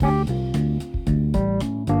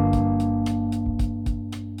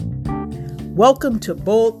Welcome to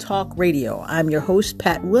Bold Talk Radio. I'm your host,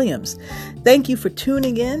 Pat Williams. Thank you for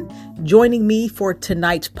tuning in, joining me for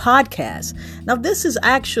tonight's podcast. Now, this is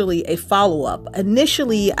actually a follow-up.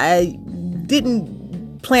 Initially, I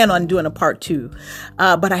didn't plan on doing a part two,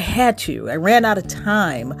 but I had to. I ran out of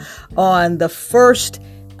time on the first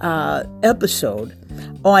episode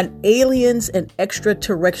on aliens and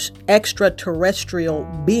extraterrestrial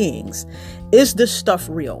beings. Is this stuff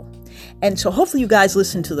real? And so hopefully you guys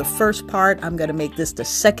listen to the first part. I'm going to make this the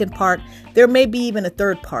second part. There may be even a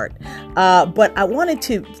third part. But I wanted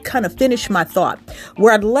to kind of finish my thought.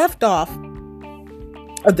 Where I'd left off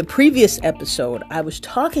of the previous episode, I was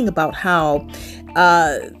talking about how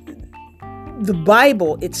the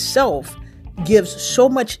Bible itself gives so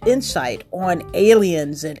much insight on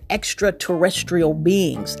aliens and extraterrestrial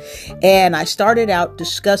beings. And I started out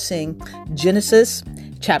discussing Genesis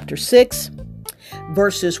chapter 6,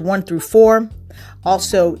 verses 1 through 4.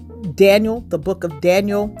 Also, Daniel, the book of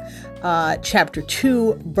Daniel, chapter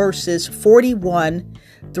 2, verses 41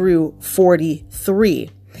 through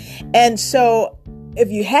 43. And so if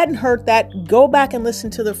you hadn't heard that, go back and listen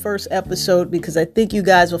to the first episode because I think you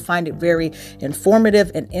guys will find it very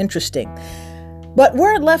informative and interesting. But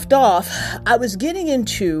where I left off, I was getting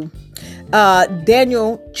into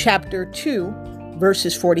Daniel chapter 2,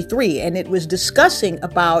 verses 43, and it was discussing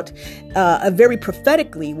about a very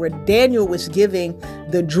prophetically where Daniel was giving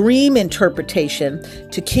the dream interpretation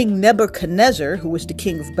to King Nebuchadnezzar, who was the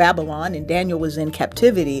king of Babylon, and Daniel was in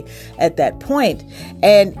captivity at that point.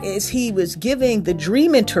 And as he was giving the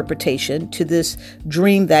dream interpretation to this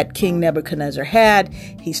dream that King Nebuchadnezzar had,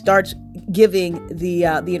 he starts giving the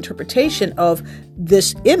interpretation of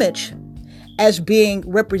this image as being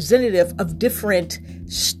representative of different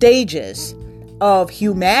stages of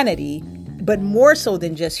humanity, but more so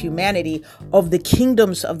than just humanity, of the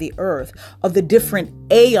kingdoms of the earth, of the different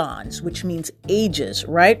aeons, which means ages,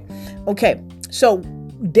 right? Okay, so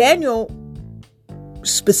Daniel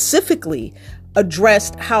specifically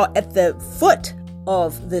addressed how at the foot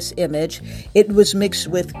of this image, it was mixed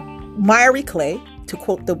with miry clay. To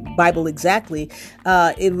quote the Bible exactly,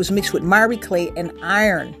 it was mixed with miry clay and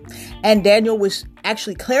iron. And Daniel was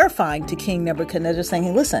actually clarifying to King Nebuchadnezzar, saying,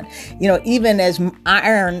 hey, listen, even as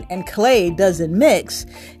iron and clay doesn't mix,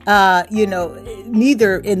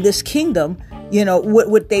 neither in this kingdom,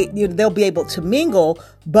 would they'll be able to mingle,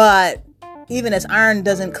 but even as iron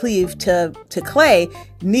doesn't cleave to clay,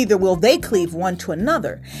 neither will they cleave one to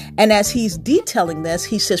another. And as he's detailing this,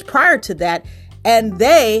 he says prior to that, and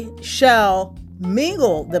they shall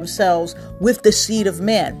mingle themselves with the seed of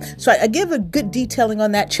man. So I give a good detailing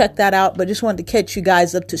on that. Check that out. But just wanted to catch you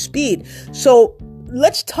guys up to speed. So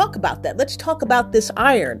let's talk about that. Let's talk about this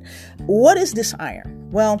iron. What is this iron?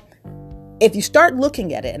 Well, if you start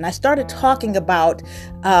looking at it, and I started talking about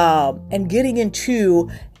and getting into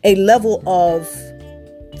a level of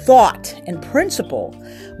thought and principle,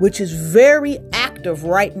 which is very active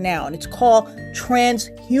right now, and it's called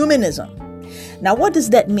transhumanism. Now, what does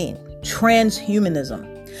that mean? Transhumanism.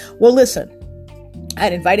 Well, listen,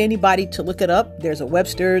 I'd invite anybody to look it up. There's a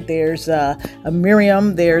Webster, there's a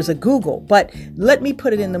Merriam, there's a Google, but let me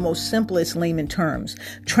put it in the most simplest layman terms.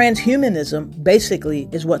 Transhumanism basically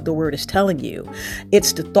is what the word is telling you.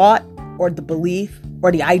 It's the thought or the belief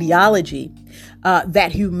or the ideology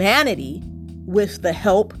that humanity, with the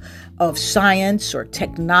help of science or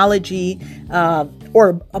technology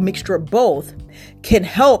or a mixture of both, can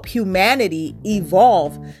help humanity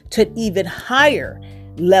evolve to an even higher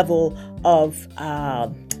level of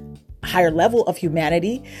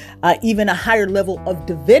humanity, even a higher level of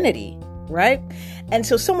divinity, right? And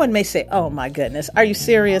so someone may say, "Oh my goodness, are you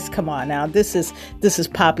serious? Come on now, this is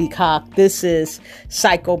poppycock, this is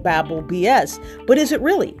psychobabble BS." But is it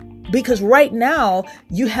really? Because right now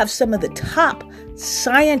you have some of the top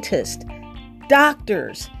scientists,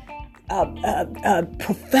 doctors,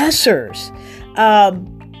 professors,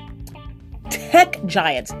 tech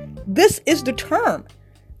giants. This is the term.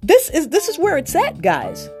 This is where it's at,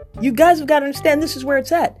 guys. You guys have got to understand this is where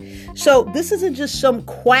it's at. So this isn't just some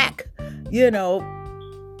quack,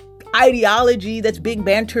 ideology that's being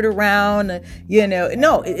bantered around,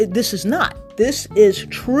 No, this is not. This is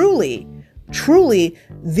truly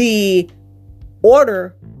the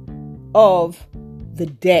order of the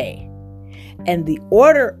day. And the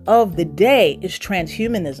order of the day is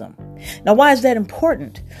transhumanism. Now, why is that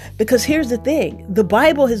important? Because here's the thing. The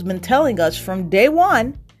Bible has been telling us from day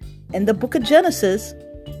one in the book of Genesis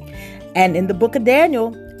and in the book of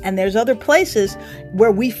Daniel, and there's other places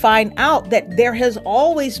where we find out that there has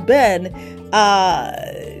always been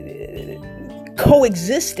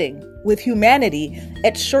coexisting with humanity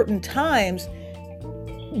at certain times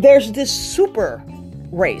there's this super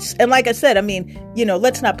race. And like I said, I mean,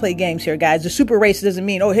 let's not play games here, guys. The super race doesn't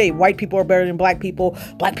mean, oh, hey, white people are better than black people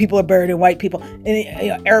are better than white people,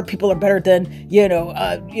 and Arab people are better than,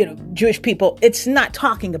 Jewish people. It's not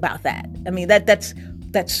talking about that. I mean, that's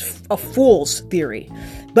a fool's theory.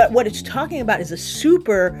 But what it's talking about is a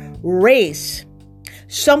super race,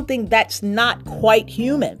 something that's not quite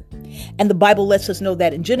human. And the Bible lets us know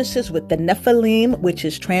that in Genesis with the Nephilim, which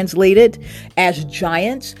is translated as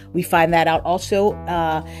giants. We find that out also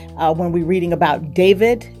when we're reading about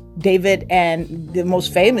David and the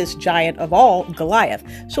most famous giant of all, Goliath.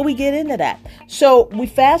 So we get into that. So we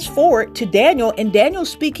fast forward to Daniel, and Daniel's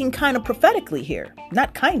speaking kind of prophetically here.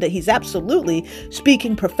 Not kind of, he's absolutely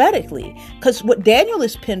speaking prophetically. Because what Daniel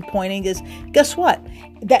is pinpointing is, guess what?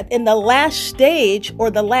 That in the last stage or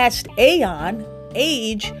the last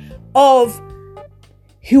age of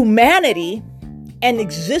humanity and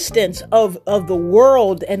existence of the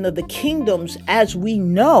world and of the kingdoms as we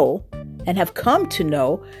know and have come to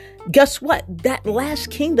know, guess what? That last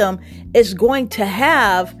kingdom is going to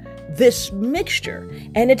have this mixture.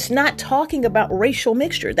 And it's not talking about racial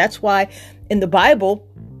mixture. That's why in the Bible,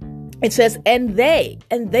 it says, and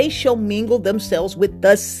they shall mingle themselves with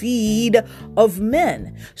the seed of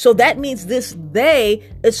men. So that means this they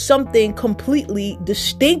is something completely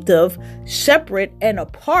distinctive, separate and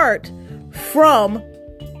apart from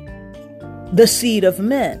the seed of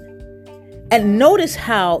men. And notice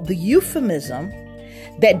how the euphemism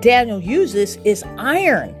that Daniel uses is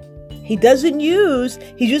iron. He's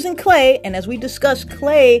using clay. And as we discussed,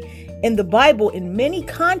 clay in the Bible in many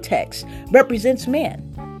contexts represents man.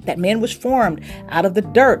 That man was formed out of the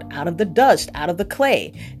dirt, out of the dust, out of the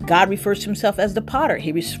clay. God refers to himself as the potter.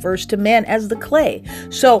 He refers to man as the clay.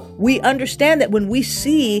 So we understand that when we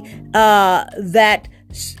see that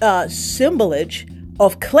symbolage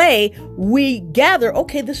of clay, we gather,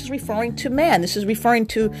 okay, this is referring to man. This is referring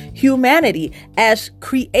to humanity as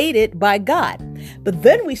created by God. But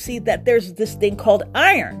then we see that there's this thing called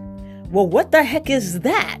iron. Well, what the heck is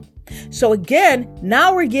that? So again,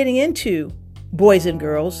 now we're getting into, boys and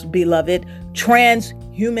girls, beloved,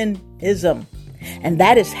 transhumanism. And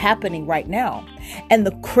that is happening right now. And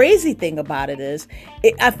the crazy thing about it is,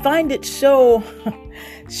 I find it so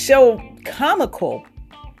comical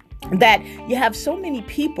that you have so many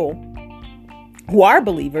people who are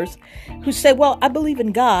believers who say, well, I believe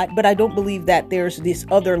in God, but I don't believe that there's these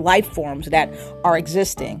other life forms that are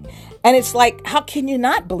existing. And it's like, how can you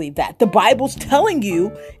not believe that? The Bible's telling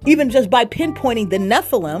you, even just by pinpointing the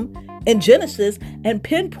Nephilim in Genesis and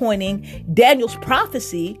pinpointing Daniel's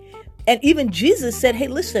prophecy. And even Jesus said, hey,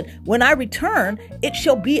 listen, when I return, it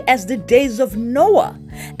shall be as the days of Noah.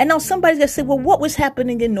 And now somebody's going to say, well, what was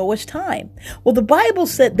happening in Noah's time? Well, the Bible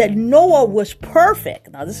said that Noah was perfect.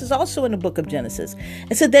 Now, this is also in the book of Genesis.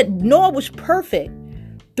 It said that Noah was perfect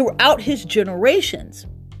throughout his generations.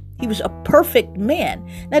 He was a perfect man.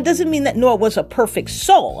 Now, it doesn't mean that Noah was a perfect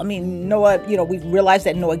soul. I mean, Noah, we realize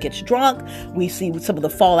that Noah gets drunk. We see some of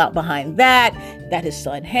the fallout behind that his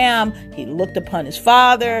son Ham, he looked upon his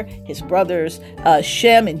father, his brothers,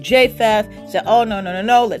 Shem and Japheth, said, oh,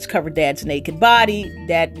 no, let's cover dad's naked body.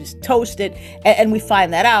 Dad is toasted. And we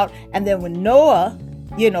find that out. And then when Noah,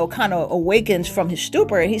 kind of awakens from his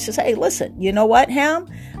stupor, he says, hey, listen, you know what, Ham?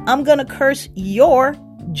 I'm going to curse your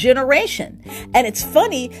generation. And it's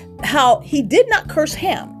funny how he did not curse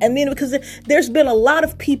Ham. I mean, because there's been a lot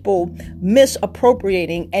of people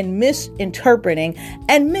misappropriating and misinterpreting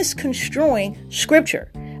and misconstruing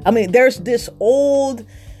scripture. I mean, there's this old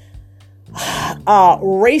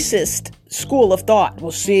racist school of thought.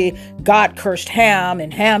 Well, see, God cursed Ham,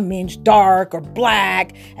 and Ham means dark or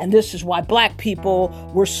black, and this is why black people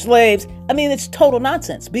were slaves. I mean, it's total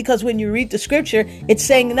nonsense, because when you read the scripture, it's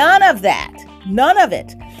saying none of that. None of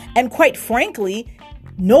it. And quite frankly,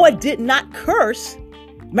 Noah did not curse.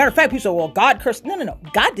 Matter of fact, people say, well, God cursed. No.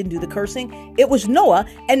 God didn't do the cursing. It was Noah.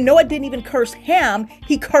 And Noah didn't even curse Ham.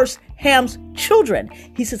 He cursed Ham's children.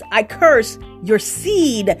 He says, I curse your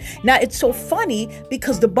seed. Now, it's so funny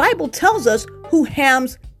because the Bible tells us who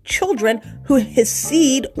Ham's children, who his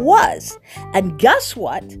seed was. And guess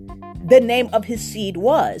what? The name of his seed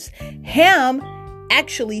was. Ham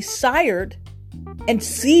actually sired and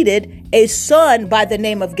seeded a son by the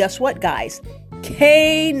name of, guess what, guys?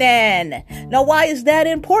 Canaan. Now, why is that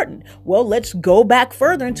important? Well, let's go back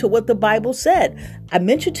further into what the Bible said. I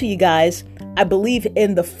mentioned to you guys, I believe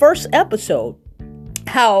in the first episode,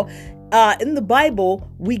 how in the Bible,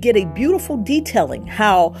 we get a beautiful detailing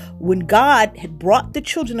how when God had brought the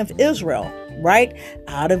children of Israel, right?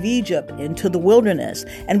 Out of Egypt into the wilderness.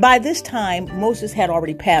 And by this time, Moses had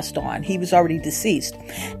already passed on. He was already deceased.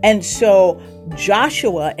 And so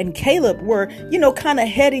Joshua and Caleb were, kind of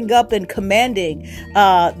heading up and commanding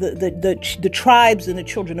the tribes and the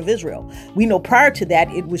children of Israel. We know prior to that,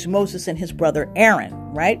 it was Moses and his brother Aaron,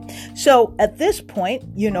 right? So at this point,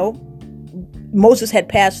 Moses had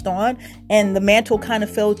passed on and the mantle kind of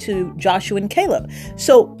fell to Joshua and Caleb.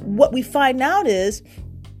 So what we find out is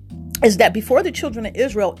that before the children of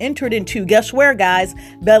Israel entered into, guess where, guys?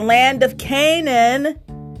 The land of Canaan,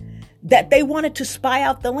 that they wanted to spy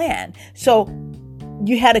out the land. So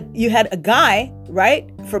you had a guy, right,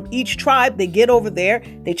 from each tribe. They get over there,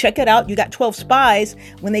 they check it out. You got 12 spies.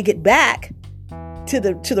 When they get back to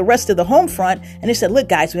the rest of the home front, and they said, look,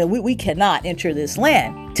 guys, man, we cannot enter this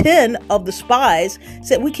land. 10 of the spies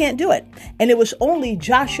said, we can't do it. And it was only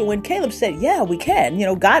Joshua and Caleb said, yeah, we can.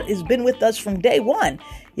 God has been with us from day one.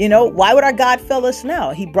 Why would our God fail us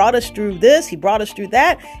now? He brought us through this. He brought us through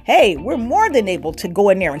that. Hey, we're more than able to go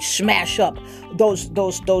in there and smash up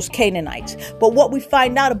those Canaanites. But what we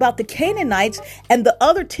find out about the Canaanites, and the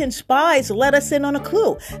other 10 spies let us in on a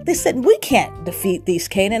clue. They said, we can't defeat these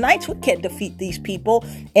Canaanites. We can't defeat these people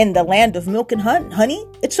in the land of milk and honey.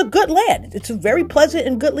 It's a good land. It's a very pleasant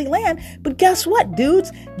and goodly land. But guess what,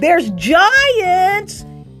 dudes? There's giants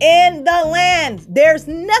in the land. There's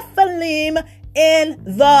Nephilim in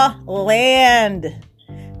the land.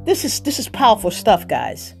 This is powerful stuff,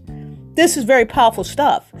 guys. This is very powerful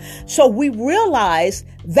stuff. So we realize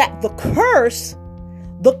that the curse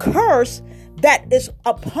that is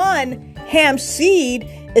upon Ham's seed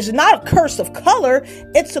is not a curse of color.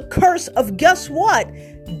 It's a curse of, guess what?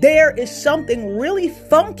 There is something really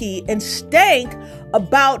funky and stank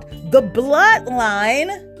about the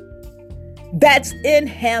bloodline that's in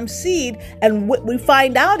Ham's seed. And what we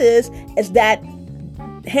find out is that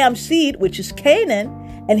Ham's seed, which is Canaan,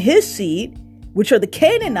 and his seed, which are the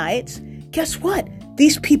Canaanites, guess what?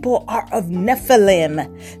 These people are of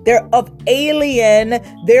Nephilim. They're of alien.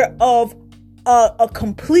 They're of a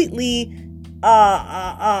completely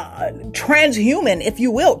transhuman, if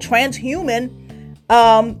you will, transhuman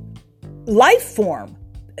life form.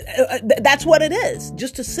 That's what it is,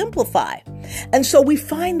 just to simplify. And so we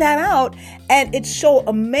find that out, and it's so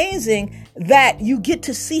amazing that you get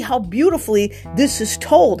to see how beautifully this is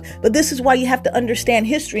told. But this is why you have to understand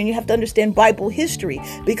history, and you have to understand Bible history,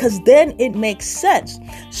 because then it makes sense.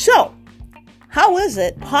 So how is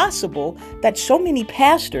it possible that so many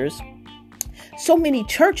pastors, so many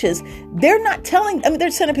churches, they're not telling, they're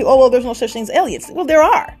sending people, oh, well, there's no such thing as aliens. Well, there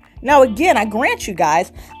are. Now, again, I grant you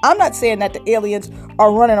guys, I'm not saying that the aliens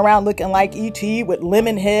are running around looking like E.T. with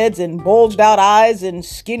lemon heads and bulged out eyes and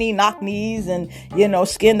skinny knock knees and,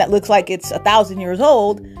 skin that looks like it's 1,000 years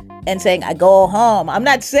old and saying, I go home. I'm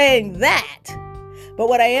not saying that. But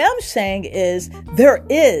what I am saying is there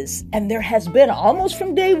is, and there has been almost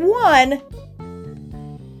from day one,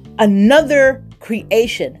 another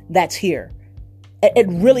creation that's here. It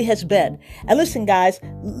really has been. And listen, guys,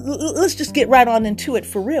 let's just get right on into it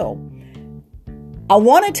for real. I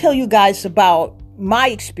want to tell you guys about my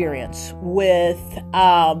experience with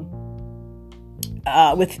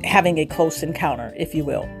having a close encounter, if you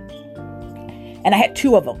will. And I had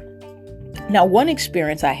 2 of them. Now, one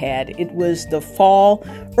experience I had, it was the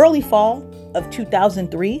early fall of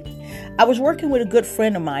 2003. I was working with a good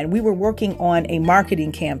friend of mine. We were working on a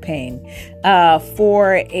marketing campaign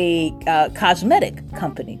for a cosmetic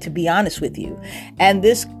company, to be honest with you. And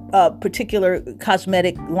this particular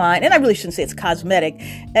cosmetic line, and I really shouldn't say it's cosmetic,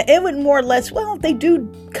 it would more or less, well, they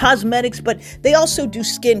do cosmetics, but they also do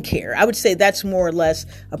skincare. I would say that's more or less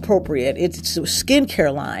appropriate. It's a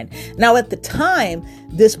skincare line. Now, at the time,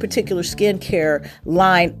 this particular skincare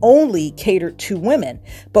line only catered to women.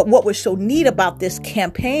 But what was so neat about this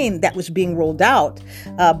campaign that was being rolled out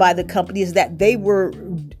by the company is that they were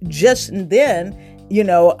just then,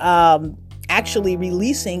 actually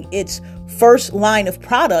releasing its first line of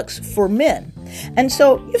products for men. And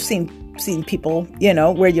so you've seen people,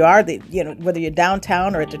 where you are, whether you're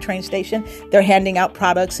downtown or at the train station, they're handing out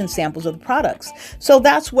products and samples of the products. So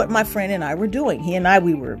that's what my friend and I were doing. He and I,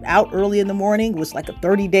 we were out early in the morning. It was like a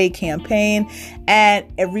 30-day campaign. And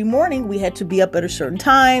every morning we had to be up at a certain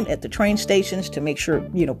time at the train stations to make sure,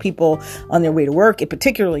 people on their way to work, and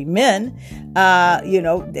particularly men,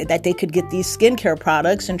 that they could get these skincare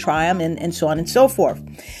products and try them and so on and so forth.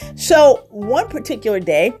 So one particular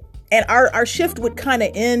day, and our shift would kind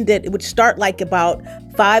of end it would start like about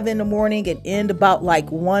 5 in the morning and end about like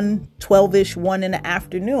 12-ish, 1 in the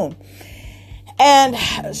afternoon. And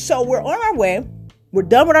so we're on our way. We're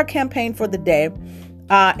done with our campaign for the day.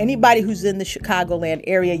 Anybody who's in the Chicagoland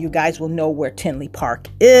area, you guys will know where Tinley Park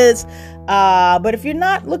is. But if you're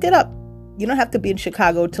not, look it up. You don't have to be in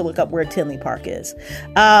Chicago to look up where Tinley Park is.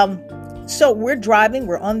 So we're driving.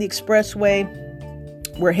 We're on the expressway.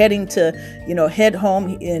 We're heading to, head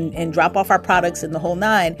home and drop off our products in the whole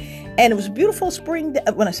nine. And it was a beautiful spring.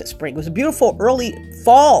 When I said spring, it was a beautiful early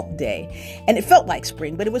fall day. And it felt like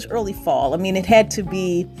spring, but it was early fall. I mean, it had to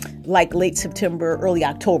be like late September, early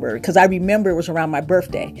October, because I remember it was around my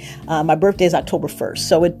birthday. My birthday is October 1st.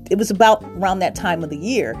 So it was about around that time of the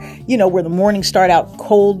year, where the mornings start out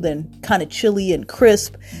cold and kind of chilly and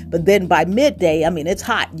crisp. But then by midday, I mean, it's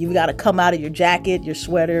hot. You've got to come out of your jacket, your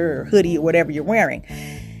sweater or hoodie or whatever you're wearing.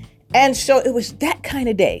 And so it was that kind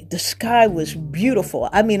of day. The sky was beautiful.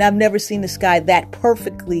 I mean, I've never seen the sky that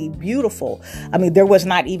perfectly beautiful. I mean, there was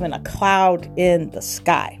not even a cloud in the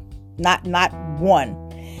sky. Not one.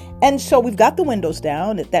 And so we've got the windows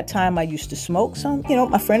down. At that time, I used to smoke. So,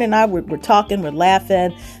 my friend and I, we're talking, we're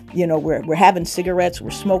laughing, we're having cigarettes, we're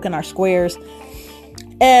smoking our squares.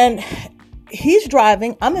 And he's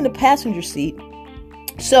driving. I'm in the passenger seat.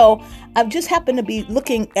 So I've just happened to be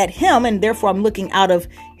looking at him, and therefore I'm looking out of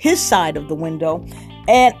his side of the window.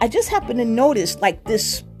 And I just happened to notice like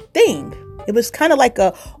this thing. It was kind of like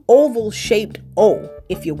a oval shaped O,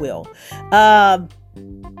 if you will.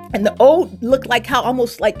 And the O looked like how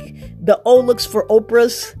almost like the O looks for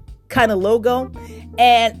Oprah's kind of logo.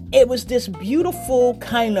 And it was this beautiful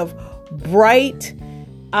kind of bright,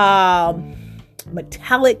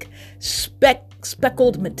 metallic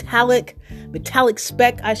speckled metallic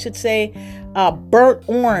speck, I should say, burnt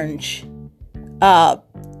orange,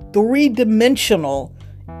 three-dimensional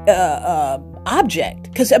object.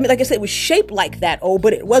 Because, I mean, like I said, it was shaped like that O,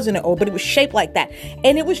 but it wasn't an O, but it was shaped like that.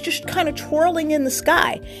 And it was just kind of twirling in the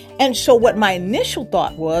sky. And so what my initial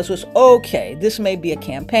thought was, okay, this may be a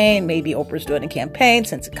campaign. Maybe Oprah's doing a campaign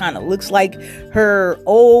since it kind of looks like her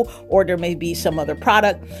O, or there may be some other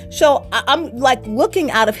product. So I'm like looking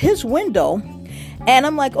out of his window, and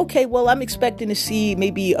I'm like, okay, well, I'm expecting to see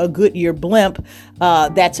maybe a Goodyear blimp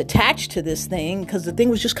that's attached to this thing, because the thing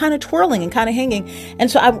was just kind of twirling and kind of hanging.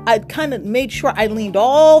 And so I kind of made sure I leaned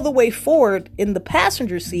all the way forward in the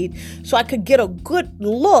passenger seat so I could get a good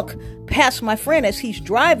look past my friend as he's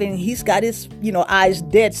driving. He's got his, eyes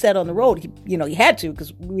dead set on the road. He had to,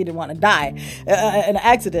 because we didn't want to die in an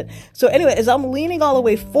accident. So anyway, as I'm leaning all the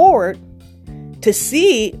way forward to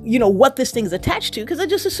see, what this thing is attached to, because I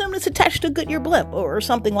just assumed it's attached to a Goodyear blimp or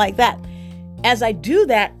something like that. As I do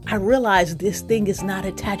that, I realize this thing is not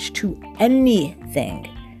attached to anything.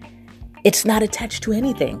 It's not attached to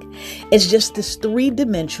anything. It's just this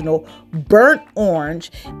three-dimensional burnt orange.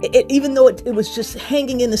 Even though it was just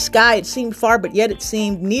hanging in the sky, it seemed far, but yet it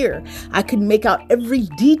seemed near. I could make out every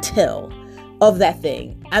detail of that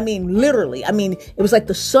thing. I mean, literally. I mean, it was like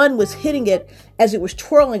the sun was hitting it as it was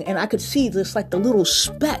twirling, and I could see this like the little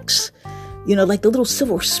specks, like the little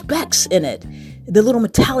silver specks in it, the little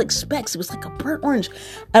metallic specks. It was like a burnt orange.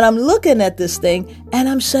 And I'm looking at this thing and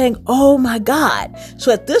I'm saying, oh my God.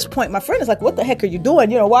 So at this point, my friend is like, what the heck are you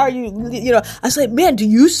doing? Why are you, I said, man, do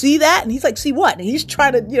you see that? And he's like, see what? And he's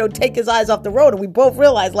trying to, take his eyes off the road. And we both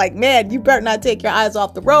realized, like, man, you better not take your eyes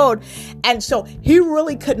off the road. And so he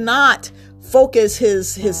really could not focus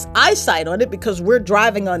his eyesight on it, because we're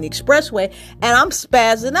driving on the expressway and I'm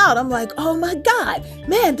spazzing out. I'm like, oh my God,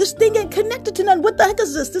 man, this thing ain't connected to nothing. What the heck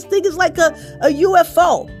is this? This thing is like a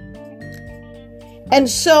UFO. And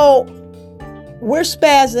so we're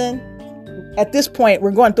spazzing. At this point,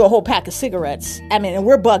 we're going through a whole pack of cigarettes. I mean, and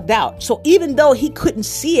we're bugged out. So even though he couldn't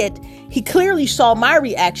see it, he clearly saw my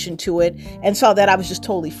reaction to it and saw that I was just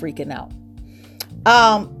totally freaking out.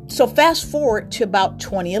 So fast forward to about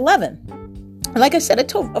 2011. And like I said, I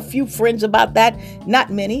told a few friends about that. Not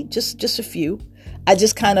many, just a few. I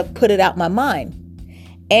just kind of put it out my mind.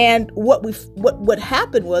 And what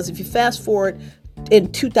happened was, if you fast forward in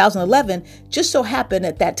 2011, just so happened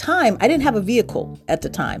at that time, I didn't have a vehicle at the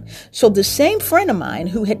time. So the same friend of mine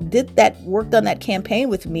who worked on that campaign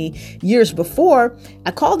with me years before,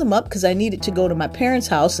 I called him up because I needed to go to my parents'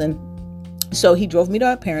 house, and so he drove me to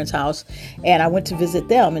our parents' house, and I went to visit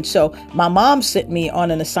them. And so my mom sent me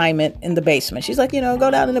on an assignment in the basement. She's like,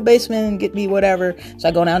 go down in the basement and get me whatever. So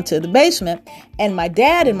I go down to the basement, and my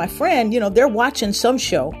dad and my friend, they're watching some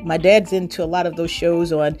show. My dad's into a lot of those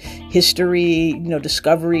shows on History,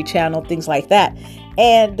 Discovery Channel, things like that.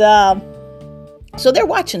 And so they're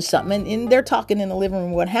watching something, and they're talking in the living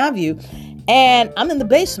room, what have you. And I'm in the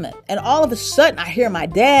basement, and all of a sudden I hear my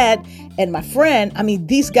dad And my friend, I mean,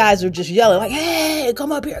 these guys are just yelling like, hey,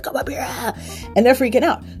 come up here. And they're freaking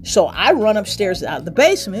out. So I run upstairs out of the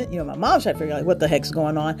basement. My mom's trying to figure out like, what the heck's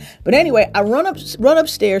going on. But anyway, I run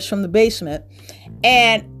upstairs from the basement.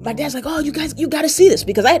 And my dad's like, oh, you got to see this,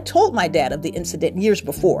 because I had told my dad of the incident years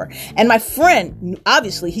before. And my friend,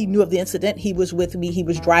 obviously, he knew of the incident. He was with me. He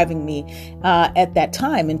was driving me at that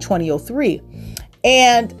time in 2003.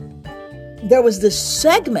 And there was this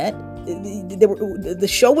segment. The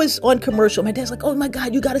show was on commercial. My dad's like, oh my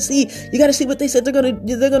God, you got to see what they said they're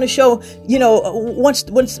gonna show, once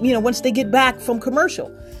they get back from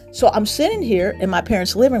commercial. So I'm sitting here in my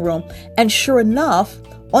parents' living room, and sure enough,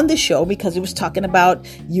 on the show, because it was talking about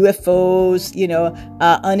UFOs,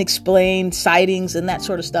 unexplained sightings and that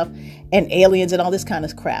sort of stuff, and aliens and all this kind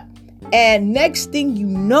of crap. And next thing you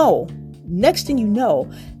know,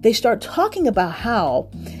 they start talking about how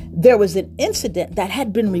there was an incident that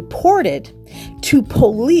had been reported to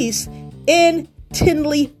police in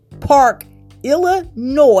Tinley Park,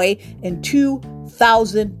 Illinois in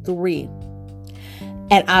 2003.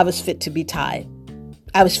 And I was fit to be tied.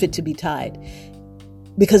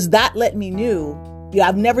 Because that let me know,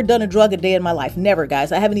 I've never done a drug a day in my life. Never,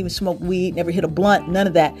 guys. I haven't even smoked weed, never hit a blunt, none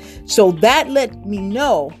of that. So that let me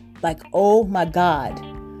know, like, oh my God,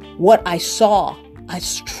 what I saw, I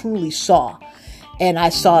truly saw. And I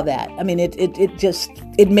saw that. I mean,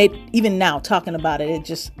 it made, even now talking about it, it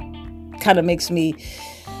just kind of makes me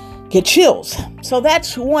get chills. So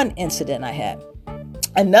that's one incident I had.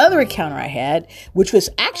 Another encounter I had, which was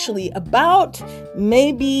actually about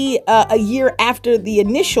maybe a year after the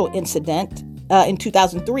initial incident in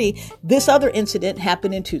 2003, this other incident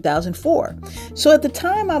happened in 2004. So at the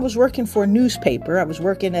time I was working for a newspaper. I was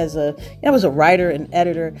working I was a writer and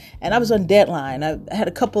editor, and I was on deadline. I had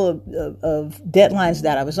a couple of deadlines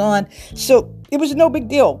that I was on. So it was no big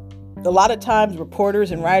deal. A lot of times reporters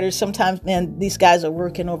and writers, sometimes, man, these guys are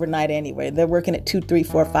working overnight anyway. They're working at 2, 3,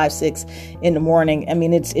 4, 5, 6 in the morning. I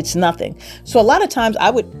mean, it's nothing. So a lot of times I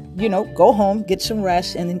would, go home, get some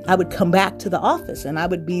rest, and then I would come back to the office, and I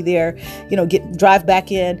would be there, drive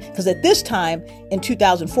back in. Because at this time in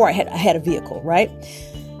 2004, I had a vehicle, right?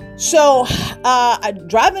 So I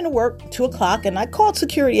drive into work 2:00, and I called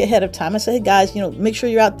security ahead of time. I said, hey guys, make sure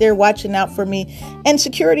you're out there watching out for me. And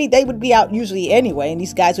security, they would be out usually anyway, and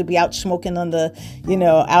these guys would be out smoking on the,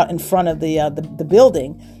 out in front of the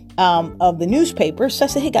building of the newspaper. So I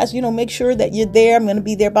said, hey guys, make sure that you're there. I'm going to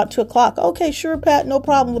be there about 2:00. Okay, sure, Pat, no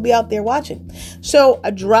problem. We'll be out there watching. So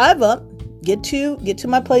I drive up, get to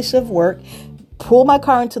my place of work, pull my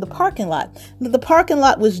car into the parking lot. The parking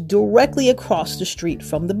lot was directly across the street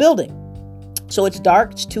from the building. So it's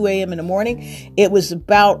dark. It's 2 a.m. in the morning. It was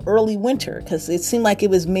about early winter, because it seemed like it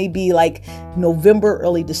was maybe like November,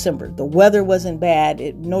 early December. The weather wasn't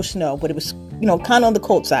bad. No snow, but it was, kind of on the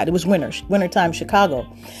cold side. It was wintertime Chicago.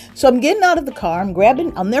 So I'm getting out of the car.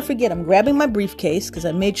 I'll never forget, I'm grabbing my briefcase, because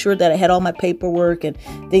I made sure that I had all my paperwork and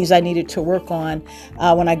things I needed to work on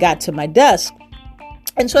when I got to my desk.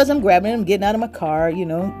 And so as I'm grabbing it, I'm getting out of my car,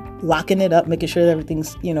 locking it up, making sure that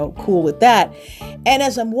everything's, cool with that. And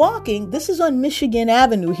as I'm walking, this is on Michigan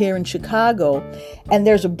Avenue here in Chicago, and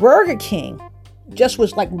there's a Burger King, just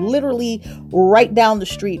was like literally right down the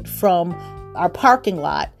street from our parking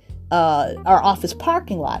lot, our office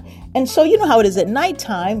parking lot. And so, you know how it is at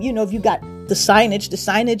nighttime, if you got the signage,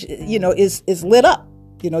 is lit up.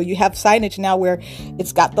 You have signage now where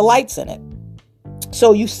it's got the lights in it.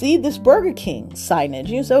 So you see this Burger King signage.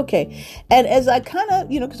 You say, okay. And as I kind of,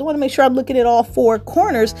 because I want to make sure I'm looking at all four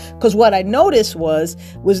corners, because what I noticed was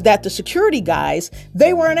that the security guys,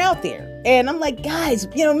 they weren't out there. And I'm like, guys,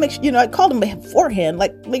 make sure, I called them beforehand,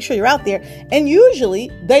 like, make sure you're out there. And usually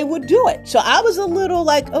they would do it. So I was a little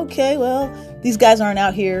like, okay, well, these guys aren't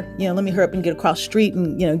out here. Let me hurry up and get across the street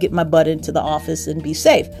and, get my butt into the office and be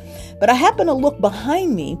safe. But I happen to look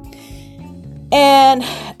behind me. And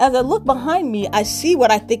as I look behind me, I see what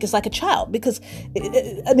I think is like a child, because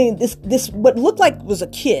this what looked like was a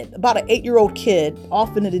kid, about an 8-year-old kid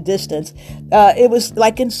off into the distance. It was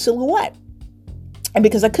like in silhouette. And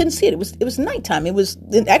because I couldn't see it, it was nighttime. It was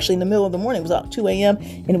actually in the middle of the morning. It was about 2 a.m.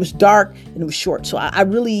 and it was dark and it was short. So I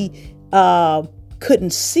really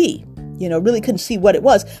couldn't see. Really couldn't see what it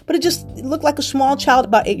was, but it looked like a small child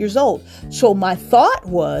about 8 years old. So my thought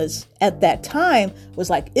was at that time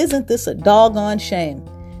was like, isn't this a doggone shame?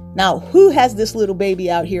 Now, who has this little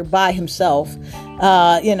baby out here by himself,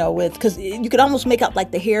 because you could almost make out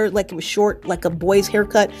like the hair, like it was short, like a boy's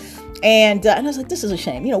haircut. And I was like, this is a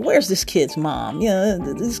shame. Where's this kid's mom?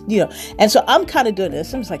 And so I'm kind of doing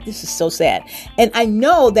this. I'm just like, this is so sad. And I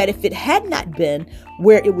know that if it had not been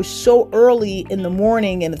where it was so early in the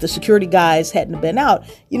morning and if the security guys hadn't been out,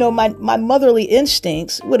 my motherly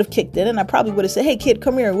instincts would have kicked in and I probably would have said, hey, kid,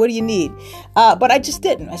 come here. What do you need? But I just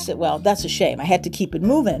didn't. I said, well, that's a shame. I had to keep it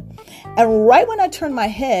moving. And right when I turned my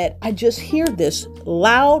head, I just hear this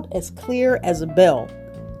loud, as clear as a bell.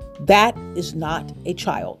 That is not a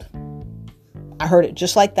child. I heard it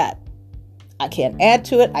just like that. I can't add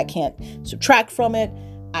to it. I can't subtract from it.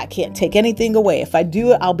 I can't take anything away. If I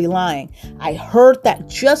do it, I'll be lying. I heard that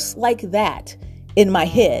just like that in my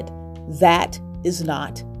head. That is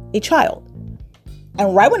not a child.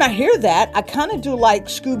 And right when I hear that, I kind of do like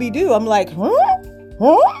Scooby-Doo. I'm like, in my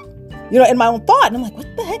own thought. And I'm like, what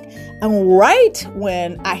the heck? And right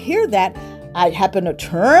when I hear that, I happen to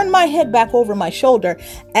turn my head back over my shoulder,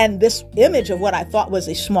 and this image of what I thought was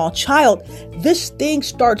a small child, this thing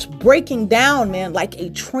starts breaking down, man, like a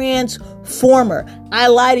transformer. I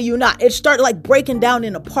lie to you not. It started like breaking down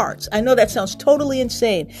into parts. I know that sounds totally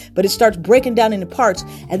insane, but it starts breaking down into parts,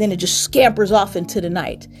 and then it just scampers off into the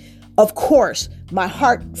night. Of course, my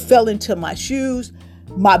heart fell into my shoes.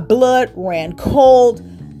 My blood ran cold.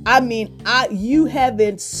 You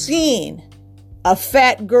haven't seen a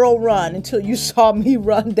fat girl run until you saw me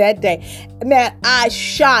run that day. Man, I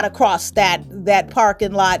shot across that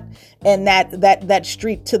parking lot and that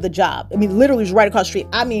street to the job. Literally it was right across the street.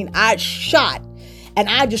 I shot and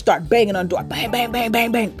I just start banging on the door. Bang, bang, bang,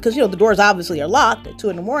 bang, bang. Because, the doors obviously are locked at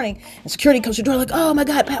 2 a.m. and security comes to the door like, oh my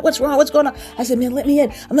God, Pat, what's wrong? What's going on? I said, man, let me in.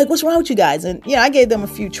 I'm like, what's wrong with you guys? And, I gave them a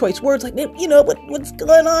few choice words like, man, what's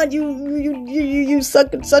going on? You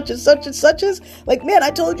suck and such and such and such as. Like, man, I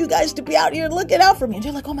told you guys to be out here looking out for me. And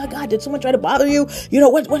they're like, oh my God, did someone try to bother you?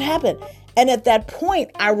 What happened? And at that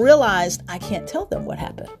point, I realized I can't tell them what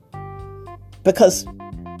happened because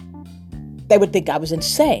they would think I was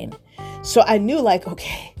insane. So I knew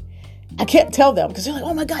okay, I can't tell them because they're like,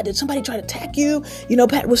 oh my God, did somebody try to attack you?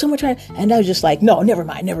 Pat, was someone trying? And I was just like, no, never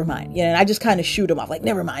mind. And I just kind of shoot them off like,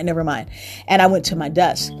 never mind. And I went to my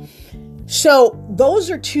desk. So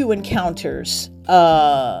those are 2 encounters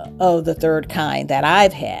of the third kind that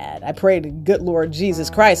I've had. I pray to good Lord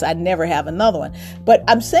Jesus Christ, I'd never have another one. But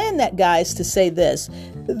I'm saying that, guys, to say this,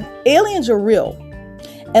 aliens are real.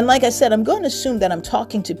 And like I said, I'm going to assume that I'm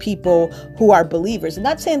talking to people who are believers. I'm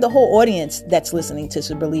not saying the whole audience that's listening to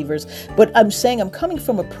some believers, but I'm saying I'm coming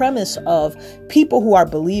from a premise of people who are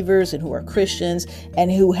believers and who are Christians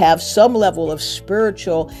and who have some level of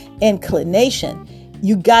spiritual inclination.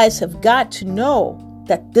 You guys have got to know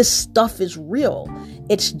that this stuff is real.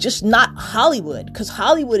 It's just not Hollywood, because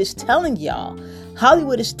Hollywood is telling y'all.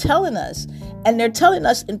 Hollywood is telling us, and they're telling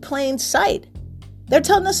us in plain sight.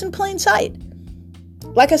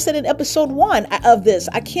 Like I said in episode 1 of this,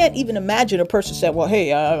 I can't even imagine a person saying, well,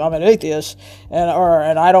 hey, I'm an atheist and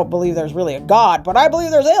I don't believe there's really a God, but I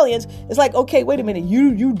believe there's aliens. It's like, okay, wait a minute.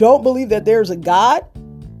 You don't believe that there's a God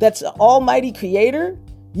that's an almighty creator?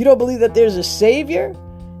 You don't believe that there's a savior?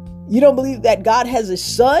 You don't believe that God has a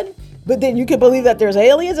son? But then you can believe that there's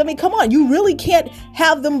aliens? Come on. You really can't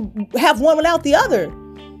have one without the other.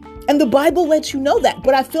 And the Bible lets you know that.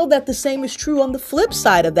 But I feel that the same is true on the flip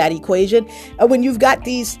side of that equation. When you've got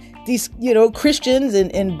these Christians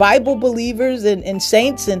and Bible believers and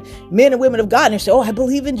saints and men and women of God, and they say, oh, I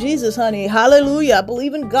believe in Jesus, honey. Hallelujah. I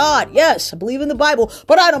believe in God. Yes, I believe in the Bible,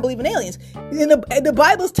 but I don't believe in aliens. And the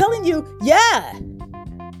Bible's telling you, yeah,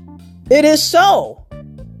 it is so.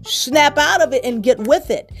 Snap out of it and get with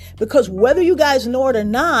it. Because whether you guys know it or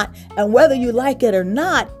not, and whether you like it or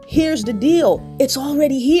not, here's the deal. It's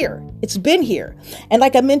already here. It's been here. And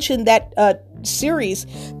like I mentioned, that series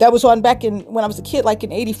that was on back when I was a kid, like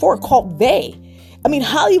in 84, called They.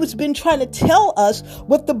 Hollywood's been trying to tell us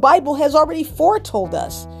what the Bible has already foretold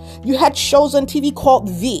us. You had shows on TV called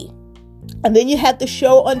The. And then you had the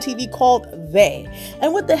show on TV called They.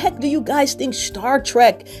 And what the heck do you guys think Star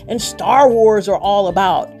Trek and Star Wars are all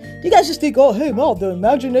about? You guys just think, oh, hey, well, the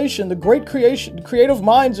imagination, the great creative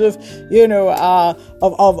minds of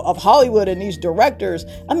Hollywood and these directors.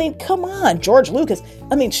 Come on, George Lucas.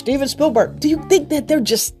 Steven Spielberg. Do you think that they're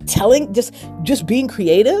just being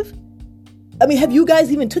creative? Have you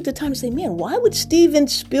guys even took the time to say, man, why would Steven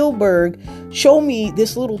Spielberg show me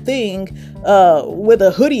this little thing with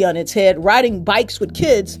a hoodie on its head, riding bikes with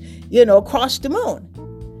kids, across the moon?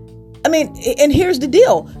 And here's the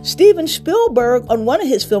deal. Steven Spielberg, on one of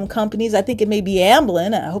his film companies, I think it may be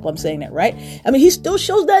Amblin, I hope I'm saying that right. He still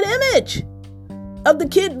shows that image of the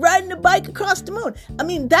kid riding the bike across the moon.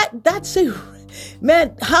 That's a,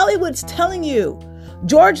 man, Hollywood's telling you.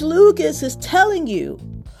 George Lucas is telling you.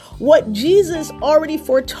 what Jesus already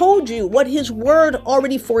foretold you, what his word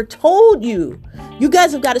already foretold you. You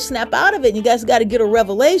guys have got to snap out of it. You guys got to get a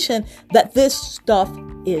revelation that this stuff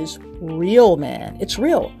is real, man. It's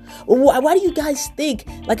real. Why do you guys think,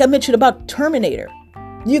 like I mentioned about Terminator,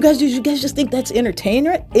 you guys just think that's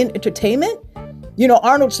entertainment? You know,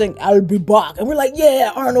 Arnold's saying, "I'll be back." And we're like,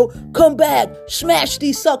 "Yeah, Arnold, come back, smash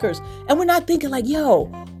these suckers." And we're not thinking like, yo,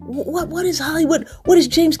 what is Hollywood? What is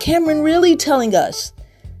James Cameron really telling us?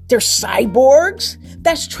 They're cyborgs?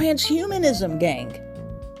 That's transhumanism, gang.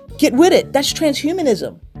 Get with it. That's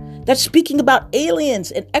transhumanism. That's speaking about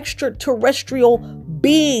aliens and extraterrestrial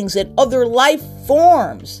beings and other life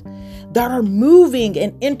forms that are moving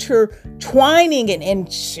and intertwining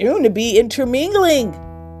and soon to be intermingling,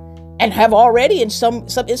 and have already in some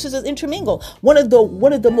instances intermingled. One of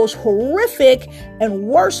the most horrific and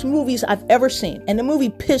worst movies I've ever seen, and the movie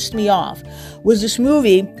pissed me off, was this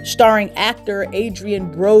movie starring actor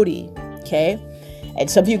Adrien Brody. Okay. And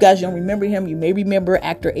some of you guys don't remember him. You may remember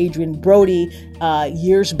actor Adrien Brody.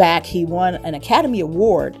 Years back, he won an Academy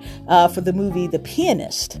Award for the movie The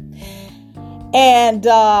Pianist.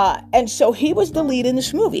 And so he was the lead in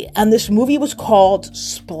this movie. And this movie was called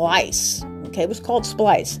Splice. Okay, it was called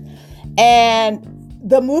Splice. And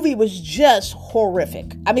the movie was just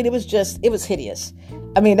horrific. I mean, it was hideous.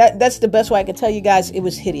 I mean, that's the best way I can tell you guys. It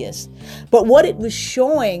was hideous. But what it was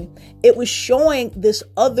showing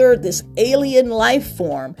this alien life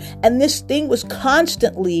form. And this thing was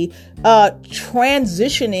constantly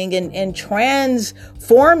transitioning and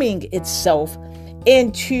transforming itself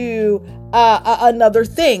into another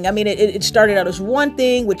thing. I mean, it started out as one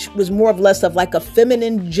thing, which was more or less of like a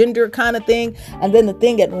feminine gender kind of thing. And then the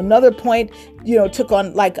thing at another point, you know, took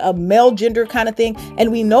on like a male gender kind of thing.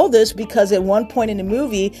 And we know this because at one point in the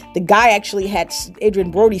movie, the guy actually had,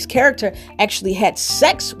 Adrien Brody's character actually had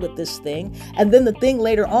sex with this thing. And then the thing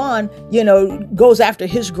later on, you know, goes after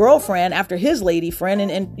his girlfriend, after his lady friend,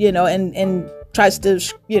 and tries to,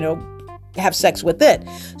 you know, have sex with it.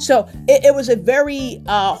 So it was a very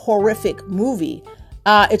horrific movie.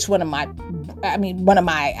 It's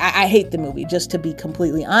I hate the movie, just to be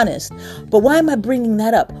completely honest. But why am I bringing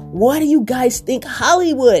that up? Why do you guys think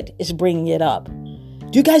Hollywood is bringing it up?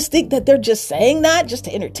 Do you guys think that they're just saying that just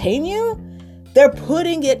to entertain you? They're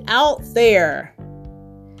putting it out there.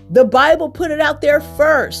 The Bible put it out there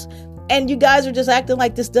first. And you guys are just acting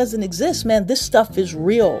like this doesn't exist, man. This stuff is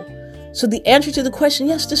real. So the answer to the question,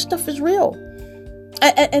 yes, this stuff is real.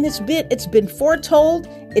 And it's been foretold,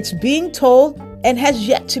 it's being told, and has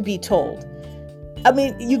yet to be told. I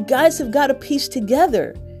mean, you guys have got to piece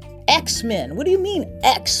together. X-Men. What do you mean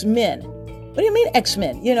X-Men? What do you mean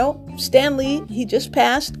X-Men? You know, Stan Lee, he just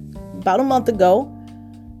passed about a month ago,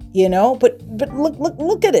 you know, but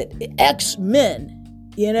look at it. X-Men.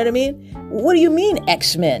 You know what I mean? What do you mean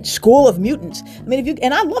X-Men? School of Mutants. I mean,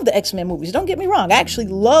 and I love the X-Men movies. Don't get me wrong. I actually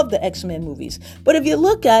love the X-Men movies. But if you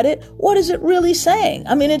look at it, what is it really saying?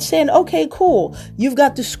 I mean, it's saying, okay, cool. You've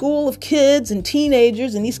got the school of kids and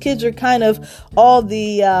teenagers, and these kids are kind of all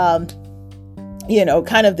the,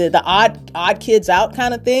 kind of the odd kids out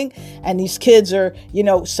kind of thing. And these kids are, you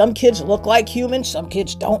know, some kids look like humans. Some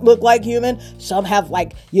kids don't look like human. Some have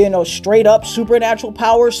like, you know, straight up supernatural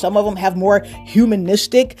powers. Some of them have more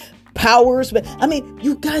humanistic powers. But I mean,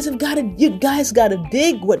 you guys got to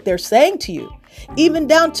dig what they're saying to you, even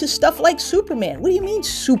down to stuff like Superman. What do you mean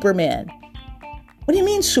Superman? What do you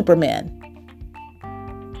mean Superman?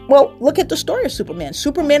 Well, look at the story of Superman.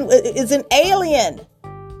 Superman is an alien.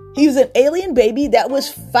 He was an alien baby that was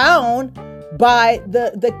found by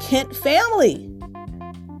the Kent family.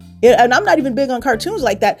 And I'm not even big on cartoons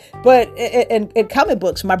like that, but in comic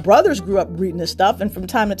books, my brothers grew up reading this stuff. And from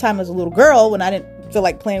time to time as a little girl, when I didn't feel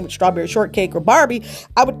like playing with Strawberry Shortcake or Barbie,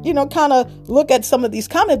 I would, you know, kind of look at some of these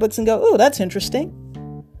comic books and go, oh, that's interesting.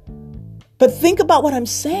 But think about what I'm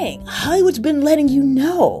saying. Hollywood's been letting you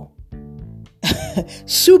know.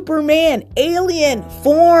 Superman, alien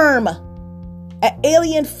form. An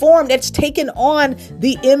alien form that's taken on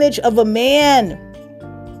the image of a man.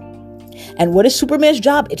 And what is Superman's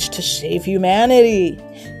job? It's to save humanity.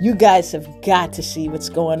 You guys have got to see what's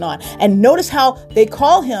going on. And notice how they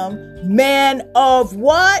call him Man of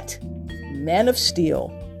what? Man of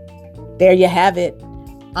Steel. There you have it.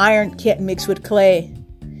 Iron can't mix with clay.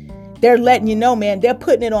 They're letting you know, man. They're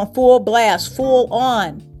putting it on full blast, full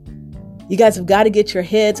on. You guys have got to get your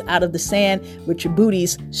heads out of the sand with your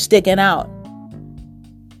booties sticking out.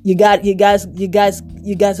 You guys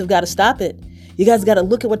have got to stop it. You guys got to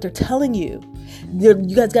look at what they're telling you.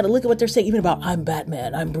 You guys got to look at what they're saying, even about, I'm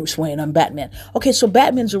Batman, I'm Bruce Wayne, I'm Batman. Okay, so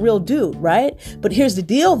Batman's a real dude, right? But here's the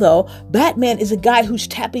deal, though. Batman is a guy who's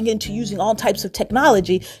tapping into using all types of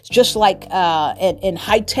technology, just like and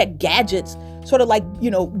high-tech gadgets, sort of like,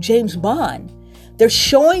 James Bond. They're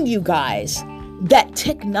showing you guys that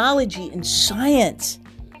technology and science,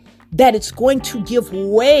 that it's going to give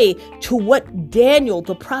way to what Daniel,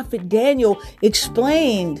 the prophet Daniel,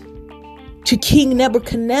 explained to King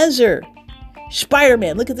Nebuchadnezzar.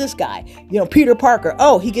 Spider-Man, look at this guy. Peter Parker.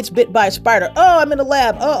 Oh, he gets bit by a spider. Oh, I'm in the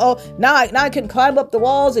lab. Now I can climb up the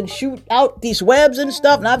walls and shoot out these webs and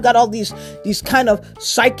stuff. Now I've got all these kind of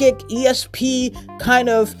psychic ESP kind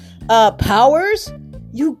of powers.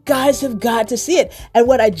 You guys have got to see it. And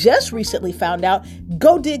what I just recently found out,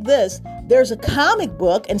 go dig this. There's a comic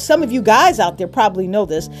book, and some of you guys out there probably know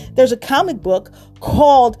this. There's a comic book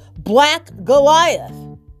called Black Goliath.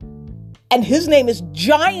 And his name is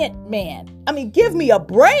Giant Man. I mean, give me a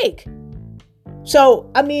break. So,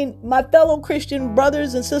 my fellow Christian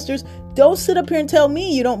brothers and sisters, don't sit up here and tell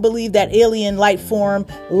me you don't believe that alien life form,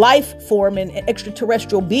 and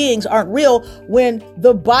extraterrestrial beings aren't real when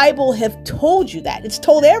the Bible have told you that. It's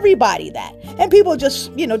told everybody that. And people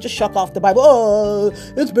just shuck off the Bible. Oh,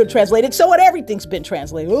 it's been translated. So what? Everything's been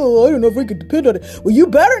translated. Oh, I don't know if we could depend on it. Well, you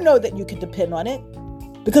better know that you can depend on it,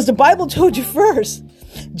 because the Bible told you first.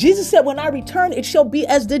 Jesus said, when I return, it shall be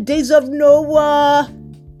as the days of Noah.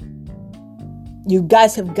 You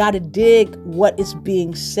guys have got to dig what is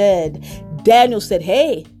being said. Daniel said,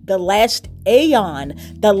 hey, the last aeon,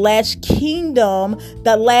 the last kingdom,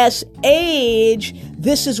 the last age,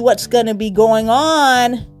 this is what's going to be going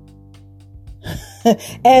on.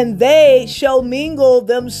 And they shall mingle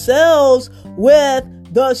themselves with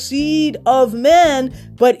the seed of men,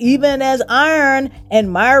 but even as iron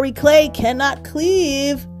and miry clay cannot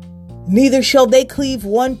cleave, neither shall they cleave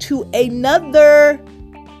one to another.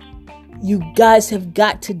 You guys have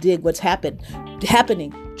got to dig what's happening.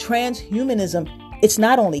 Transhumanism, it's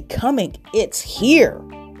not only coming, it's here.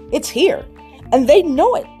 It's here. And they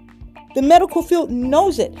know it. The medical field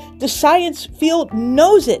knows it. The science field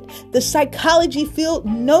knows it. The psychology field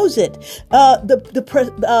knows it. I'm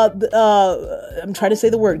trying to say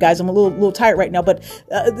the word, guys. I'm a little tired right now, but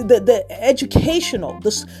the educational,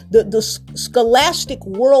 the scholastic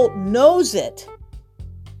world knows it.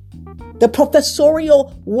 The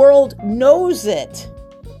professorial world knows it.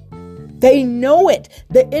 They know it.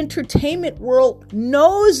 The entertainment world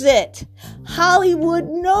knows it. Hollywood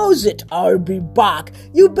knows it. I'll be back.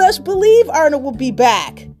 You best believe Arnold will be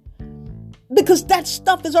back. Because that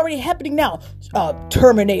stuff is already happening now.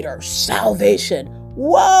 Terminator, salvation.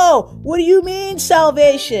 Whoa, what do you mean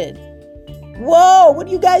salvation? Whoa, what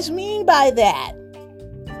do you guys mean by that?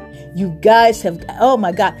 You guys have, oh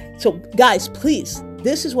my God. So guys, please,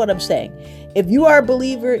 this is what I'm saying. If you are a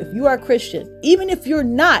believer, if you are a Christian, even if you're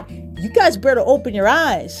not, you guys better open your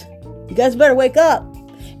eyes. You guys better wake up.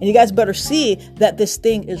 And you guys better see that this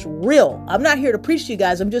thing is real. I'm not here to preach to you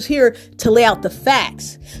guys. I'm just here to lay out the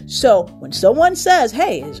facts. So when someone says,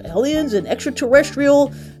 hey, is aliens and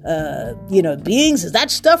extraterrestrial, beings, is that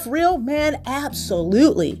stuff real? Man,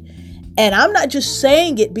 absolutely. And I'm not just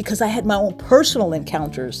saying it because I had my own personal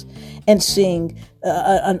encounters and seeing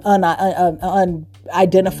an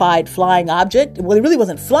unidentified flying object. Well, it really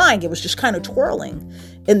wasn't flying. It was just kind of twirling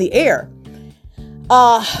in the air.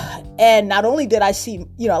 And not only did I see,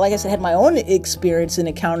 like I said, had my own experience and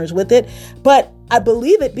encounters with it, but I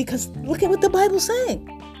believe it because look at what the Bible's saying.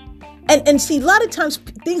 And see, a lot of times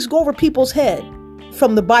things go over people's head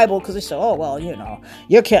from the Bible because they say, oh, well,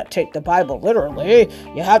 you can't take the Bible literally.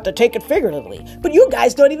 You have to take it figuratively. But you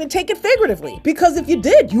guys don't even take it figuratively, because if you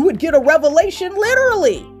did, you would get a revelation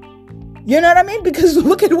literally. You know what I mean? Because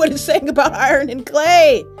look at what it's saying about iron and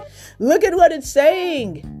clay. Look at what it's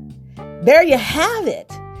saying. There you have it.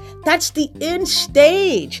 That's the end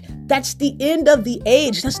stage. That's the end of the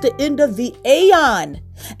age. That's the end of the aeon.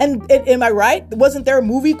 And am I right? Wasn't there a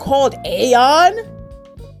movie called Aeon?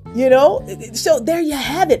 So there you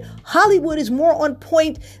have it. Hollywood is more on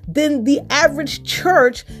point than the average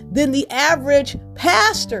church, than the average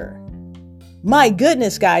pastor. My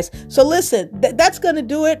goodness, guys. So listen, that's going to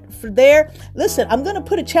do it for there. Listen, I'm going to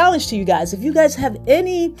put a challenge to you guys. If you guys have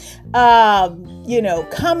any,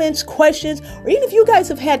 comments, questions, or even if you guys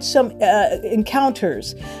have had some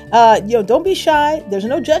encounters, don't be shy. There's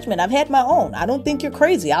no judgment. I've had my own. I don't think you're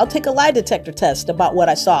crazy. I'll take a lie detector test about what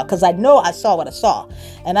I saw, because I know I saw what I saw.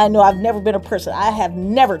 And I know I've never been a person. I have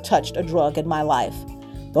never touched a drug in my life.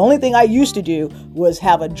 The only thing I used to do was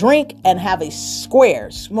have a drink and have a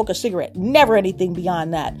smoke a cigarette, never anything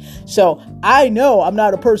beyond that. So I know I'm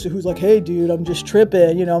not a person who's like, hey dude, I'm just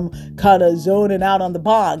tripping, I'm kind of zoning out on the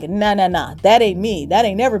bong. Nah. That ain't me. That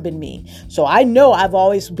ain't never been me. So I know I've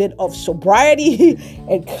always been of sobriety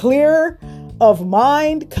and clear of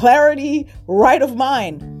mind, clarity, right of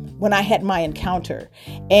mind when I had my encounter.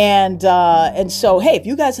 And so, hey, if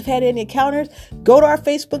you guys have had any encounters, go to our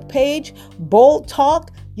Facebook page, Bold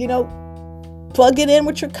Talk, plug it in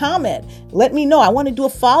with your comment. Let me know. I want to do a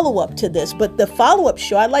follow-up to this, but the follow-up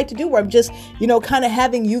show I'd like to do where I'm just, kind of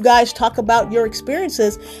having you guys talk about your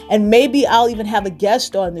experiences, and maybe I'll even have a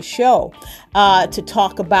guest on the show to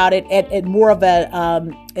talk about it at more of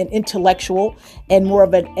an intellectual and more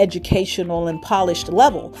of an educational and polished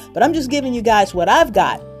level. But I'm just giving you guys what I've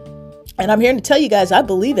got. And I'm here to tell you guys, I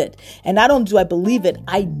believe it. And not only do I believe it,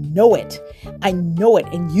 I know it. I know it.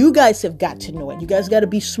 And you guys have got to know it. You guys got to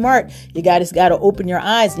be smart. You guys got to open your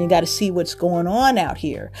eyes and you got to see what's going on out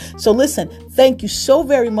here. So listen, thank you so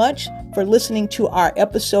very much for listening to our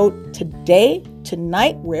episode today,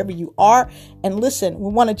 tonight, wherever you are. And listen,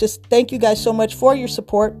 we want to just thank you guys so much for your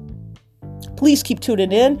support. Please keep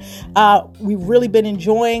tuning in. We've really been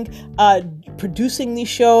enjoying producing these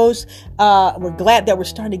shows. We're glad that we're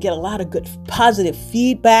starting to get a lot of good positive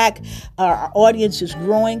feedback. Our audience is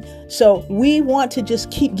growing. So we want to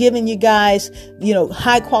just keep giving you guys,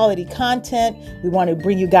 high quality content. We want to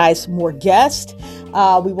bring you guys more guests.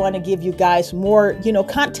 We want to give you guys more,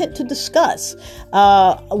 content to discuss.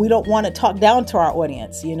 We don't want to talk down to our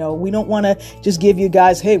audience. We don't want to just give you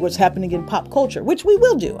guys, hey, what's happening in pop culture, which we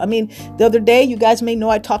will do. I mean, the other day, you guys may know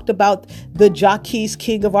I talked about the Jacquees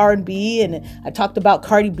King of R&B, and I talked about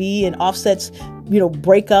Cardi B and Offset's,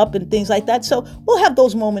 breakup and things like that. So we'll have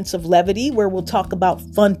those moments of levity where we'll talk about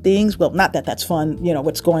fun things. Well, not that that's fun,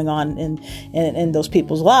 what's going on in those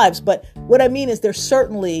people's lives. But what I mean is they're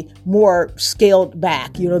certainly more scaled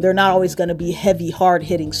back. They're not always going to be heavy, hard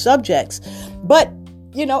hitting subjects. But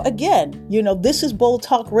again, this is Bold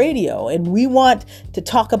Talk Radio, and we want to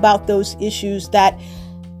talk about those issues that,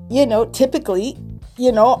 typically,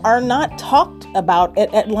 are not talked about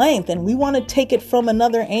at length, and we want to take it from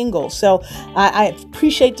another angle. So I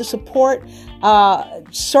appreciate the support.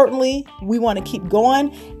 Certainly, we want to keep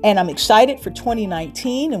going, and I'm excited for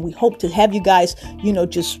 2019, and we hope to have you guys,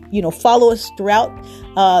 just, follow us throughout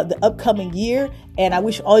the upcoming year. And I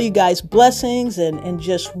wish all you guys blessings and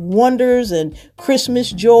just wonders and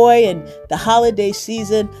Christmas joy and the holiday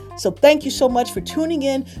season. So thank you so much for tuning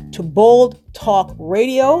in to Bold Talk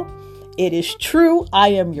Radio. It is true. I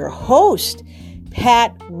am your host,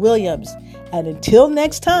 Pat Williams. And until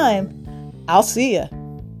next time, I'll see you.